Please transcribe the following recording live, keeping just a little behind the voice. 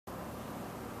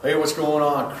Hey, what's going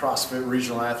on, CrossFit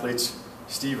regional athletes?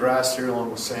 Steve Rast here along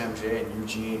with Sam J and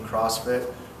Eugene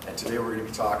CrossFit, and today we're going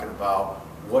to be talking about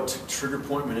what trigger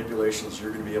point manipulations you're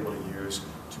going to be able to use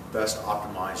to best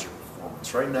optimize your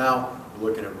performance. Right now, we're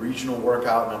looking at regional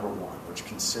workout number 1, which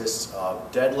consists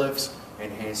of deadlifts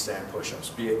and handstand push-ups,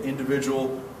 be it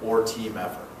individual or team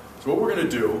effort. So what we're going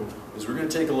to do is we're going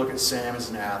to take a look at Sam as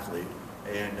an athlete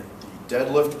in the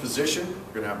deadlift position.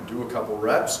 We're going to have him do a couple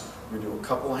reps. We're going to do a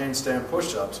couple handstand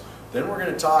push-ups. Then we're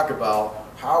going to talk about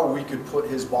how we could put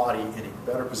his body in a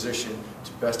better position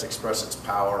to best express its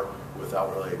power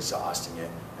without really exhausting it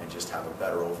and just have a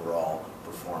better overall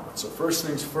performance. So first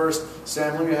things first,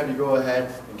 Sam, let me have you go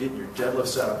ahead and get your deadlift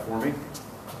set up for me.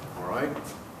 All right,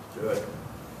 good.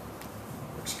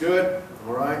 Looks good.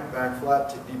 All right, back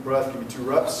flat, take a deep breath, give me 2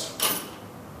 reps.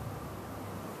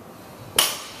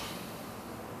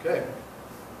 Okay.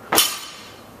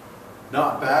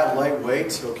 Not bad,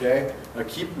 lightweight, okay? Now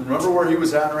remember where he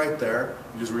was at right there,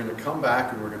 because we're going to come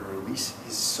back and we're going to release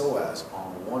his psoas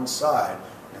on one side,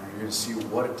 and you're going to see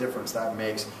what a difference that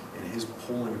makes in his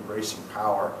pulling and bracing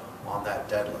power on that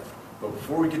deadlift. But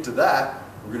before we get to that,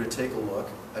 we're going to take a look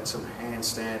at some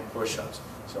handstand push-ups.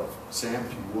 So Sam,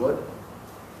 if you would.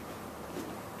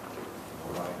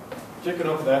 All right. Kicking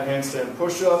up that handstand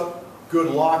push-up,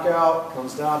 good lockout,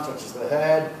 comes down, touches the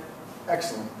head,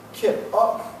 excellent. Kick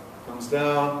up. Comes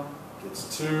down,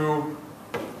 gets 2,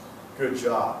 good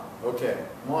job. Okay,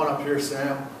 come on up here,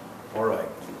 Sam. All right,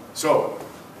 so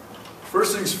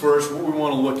first things first, what we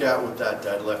want to look at with that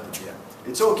deadlift again.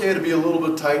 It's okay to be a little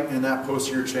bit tight in that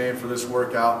posterior chain for this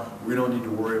workout. We don't need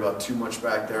to worry about too much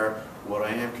back there. What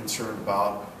I am concerned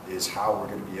about is how we're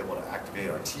going to be able to activate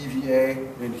our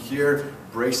TVA in here,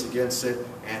 brace against it,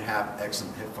 and have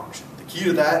excellent hip function. The key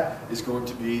to that is going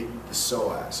to be the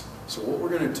psoas. So what we're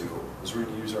going to do is we're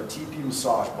going to use our TP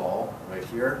massage ball right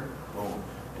here, boom,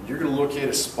 and you're going to locate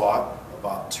a spot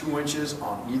about 2 inches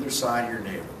on either side of your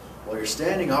navel. While you're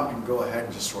standing up, you can go ahead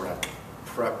and just sort of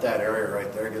prep that area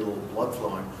right there, get a little blood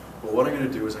flowing. But what I'm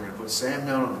going to do is I'm going to put Sam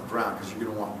down on the ground because you're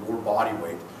going to want your body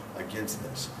weight against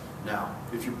this. Now,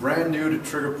 if you're brand new to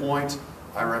trigger point,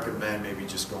 I recommend maybe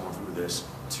just going through this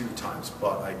 2 times.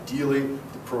 But ideally,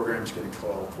 the program is going to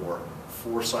call for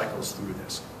 4 cycles through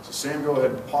this. So Sam, go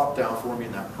ahead and pop down for me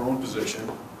in that prone position.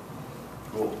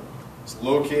 Cool. It's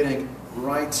locating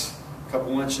right a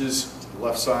couple inches to the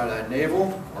left side of that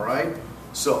navel. All right.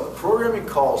 So the programming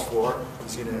calls for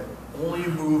is going to only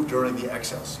move during the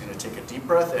exhale. So he's going to take a deep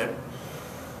breath in,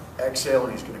 exhale,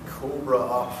 and he's going to cobra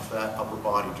up that upper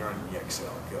body during the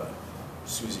exhale. Good.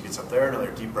 As soon as he gets up there,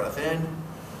 another deep breath in,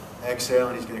 exhale,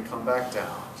 and he's going to come back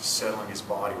down, just settling his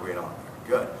body weight on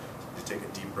there. Good. So take a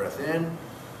deep breath in,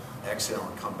 exhale,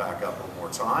 and come back up one more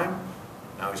time.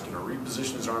 Now he's going to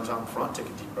reposition his arms out in front, take a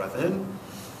deep breath in,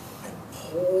 and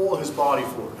pull his body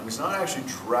forward. Now he's not actually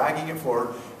dragging it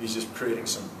forward, he's just creating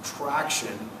some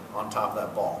traction on top of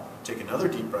that ball. Take another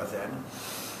deep breath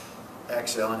in,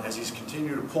 exhale, and as he's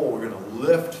continuing to pull, we're going to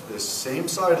lift this same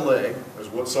side leg, as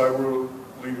what side we're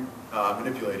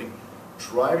manipulating,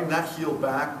 driving that heel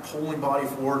back, pulling body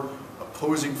forward,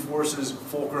 opposing forces,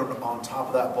 fulcrum on top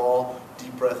of that ball,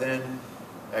 deep breath in,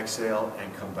 exhale,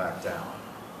 and come back down.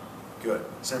 Good.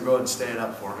 Sam, go ahead and stand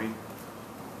up for me.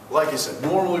 Like I said,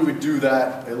 normally we do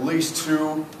that at least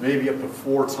 2, maybe up to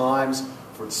 4 times.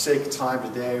 For the sake of time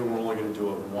today, we're only going to do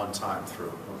it 1 time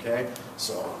through, okay?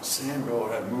 So Sam, go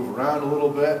ahead and move around a little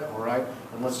bit, all right?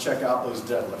 And let's check out those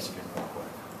deadlifts again real quick.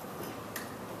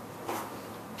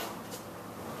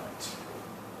 All right.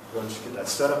 Go ahead and just get that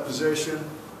setup position.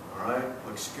 All right,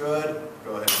 looks good.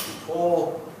 Go ahead and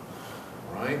pull.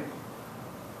 All right.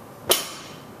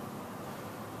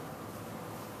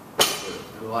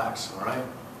 Good. Relax, all right?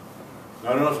 Now,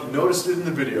 I don't know if you noticed it in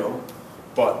the video,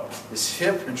 but this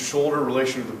hip and shoulder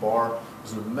relation to the bar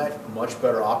is a much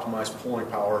better optimized pulling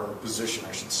power position,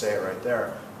 I should say, right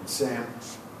there. And Sam,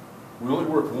 we only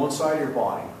work one side of your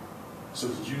body. So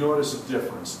did you notice a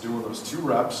difference doing those 2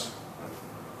 reps,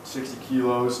 60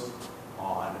 kilos,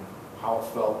 on how it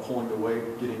felt pulling the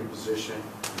weight, getting in position,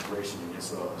 and bracing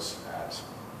against those abs?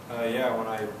 Yeah, when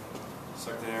I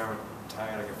sucked in air and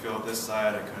tight, I could feel it this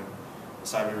side. I couldn't. The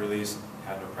side we released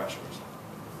had no pressures.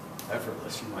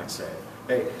 Effortless, you might say.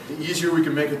 Hey, the easier we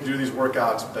can make it to do these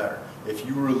workouts, better. If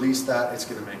you release that, it's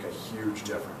going to make a huge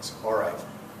difference. All right.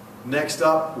 Next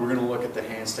up, we're going to look at the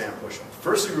handstand push-up.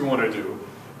 First thing we want to do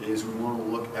is we want to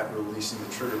look at releasing the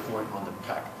trigger point on the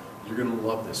pec. You're going to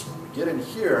love this one. We get in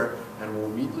here, and we'll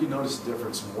immediately notice the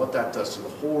difference in what that does to the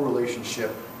whole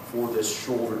relationship for this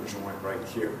shoulder joint right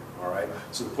here. All right.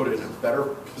 So to put it in a better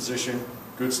position,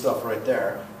 Good stuff right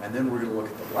there. And then we're going to look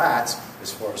at the lats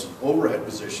as far as an overhead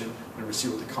position, and we'll see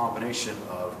what the combination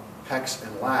of pecs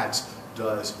and lats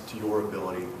does to your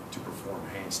ability to perform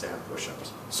handstand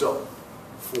push-ups. So,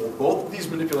 for both of these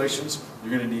manipulations,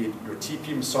 you're going to need your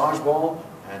TP massage ball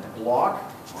and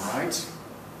block, all right?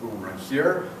 Boom, right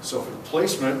here. So for the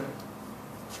placement,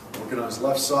 looking on his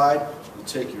left side, you'll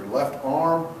take your left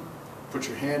arm, put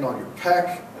your hand on your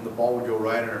pec, and the ball will go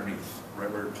right underneath, right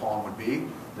where your palm would be.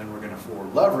 Then we're going to, for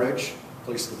leverage,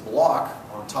 place the block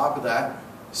on top of that.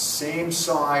 Same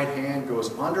side, hand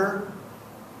goes under,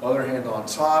 other hand on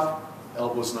top,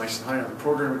 elbows nice and high. Now the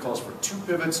program calls for 2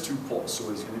 pivots, 2 pulls. So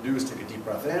what he's going to do is take a deep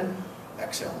breath in,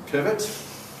 exhale and pivot.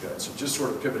 Good, so just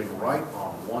sort of pivoting right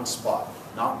on one spot.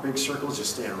 Not big circles,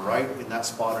 just staying right in that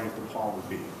spot underneath the palm would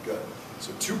be. Good.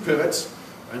 So 2 pivots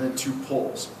and then 2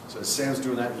 pulls. So as Sam's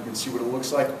doing that, you can see what it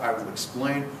looks like. I will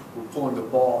explain. We're pulling the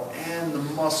ball and the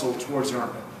muscle towards the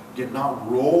armpit. Again, not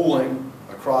rolling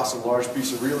across a large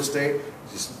piece of real estate,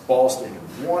 just ball staying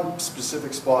in one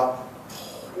specific spot,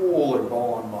 pulling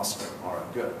ball on muscle. All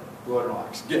right, good. Go ahead and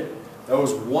relax. Good. That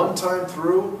was 1 time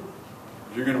through.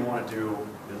 You're going to want to do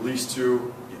at least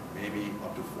 2, maybe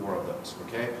up to 4 of those,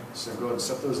 okay? So go ahead and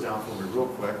set those down for me real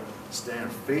quick.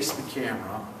 Stand, face the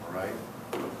camera, all right?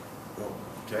 Boom,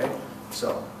 okay?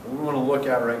 So what we want to look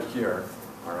at right here,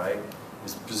 all right,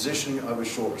 is the positioning of his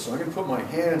shoulder. So I'm going to put my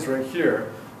hands right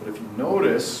here, but if you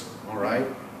notice, all right,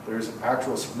 there's an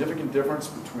actual significant difference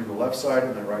between the left side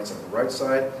and the right side. The right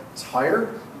side is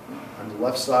higher, and the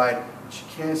left side, which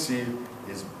you can see,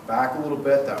 is back a little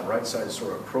bit. That right side is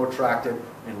sort of protracted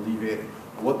and alleviated.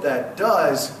 What that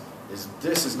does is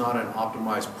this is not an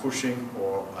optimized pushing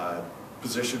or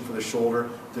position for the shoulder.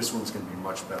 This one's going to be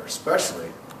much better,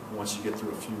 especially once you get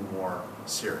through a few more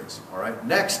series. All right,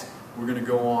 next we're going to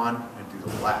go on and do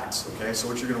the lats. Okay, so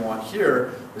what you're going to want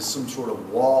here is some sort of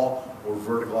wall or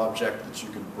vertical object that you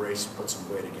can brace and put some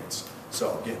weight against.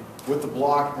 So again, with the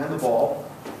block and the ball,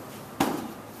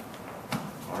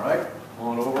 all right,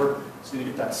 on over. Just going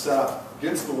to get that set up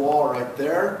against the wall right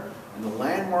there, and the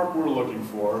landmark we're looking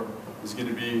for is going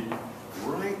to be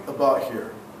right about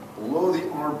here, below the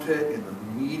armpit in the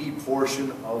meaty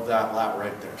portion of that lat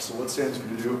right there. So what Sam's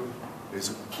going to do is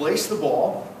place the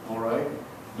ball, all right?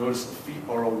 Notice the feet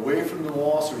are away from the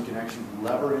wall so he can actually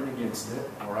lever in against it,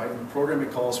 all right? In the program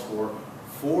it calls for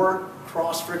 4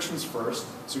 cross frictions first.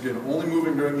 So again, only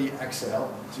moving during the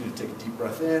exhale. So you take a deep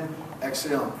breath in,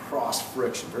 exhale, and cross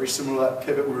friction. Very similar to that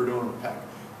pivot we were doing with pec.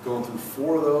 Going through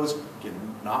 4 of those,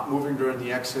 again, not moving during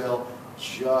the exhale,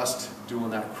 just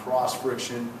doing that cross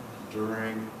friction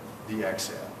during the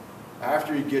exhale.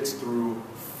 After he gets through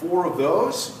 4 of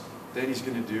those, then he's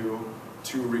going to do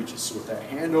 2 reaches. So with that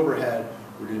hand overhead,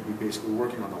 we're going to be basically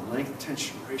working on the length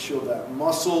tension ratio of that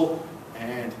muscle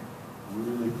and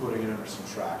really putting it under some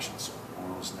traction. So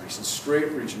arms nice and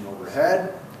straight, reaching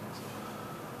overhead.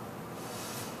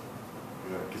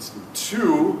 Good. Gets through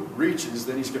 2 reaches,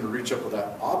 then he's going to reach up with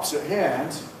that opposite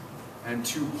hand and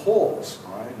 2 pulls.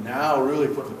 All right, now really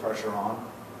putting the pressure on,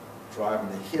 driving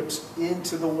the hips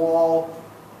into the wall.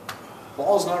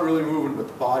 Ball's not really moving, but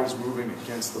the body's moving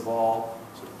against the ball.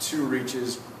 So 2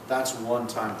 reaches, that's 1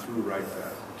 time through right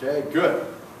there. Okay, good.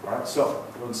 All right, so go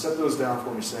ahead and set those down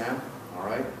for me, Sam. All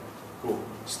right, cool.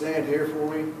 Stand here for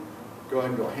me. Go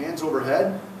ahead and go hands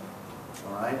overhead.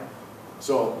 All right.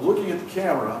 So looking at the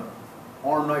camera,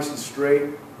 arm nice and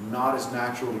straight, not as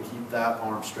natural to keep that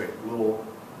arm straight. A little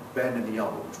bend in the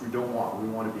elbow, which we don't want. We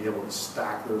want to be able to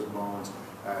stack those bones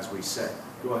as we say.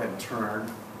 Go ahead and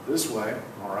turn this way,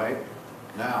 all right?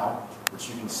 Now, what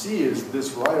you can see is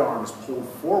this right arm is pulled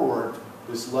forward,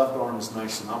 this left arm is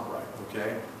nice and upright,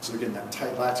 okay? So again, that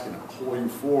tight lat's going to pull you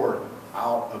forward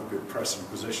out of good pressing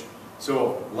position.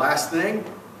 So last thing,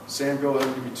 Sam, go ahead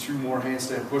and give me 2 more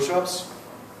handstand push-ups.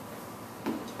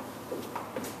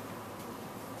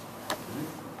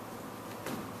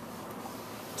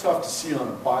 Tough to see on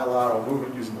a bilateral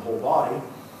movement using the whole body.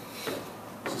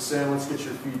 So Sam, let's get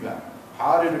your feedback.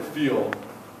 How did it feel,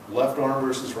 left arm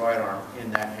versus right arm,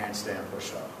 in that handstand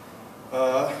push-up?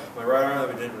 My right arm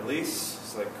that we didn't release,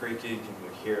 it's like creaky, you can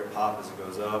hear it pop as it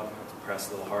goes up, have to press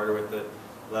a little harder with it.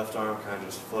 Left arm kind of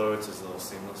just floats, it's a little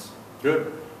seamless.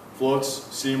 Good. Floats,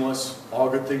 seamless, all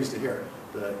good things to hear.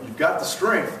 You've got the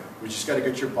strength, we just got to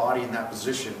get your body in that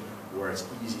position where it's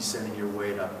easy sending your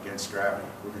weight up against gravity.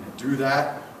 We're going to do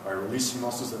that by releasing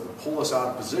muscles that will pull us out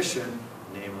of position,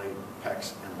 namely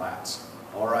pecs and lats.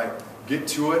 All right, get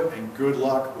to it and good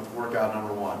luck with workout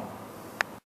number 1.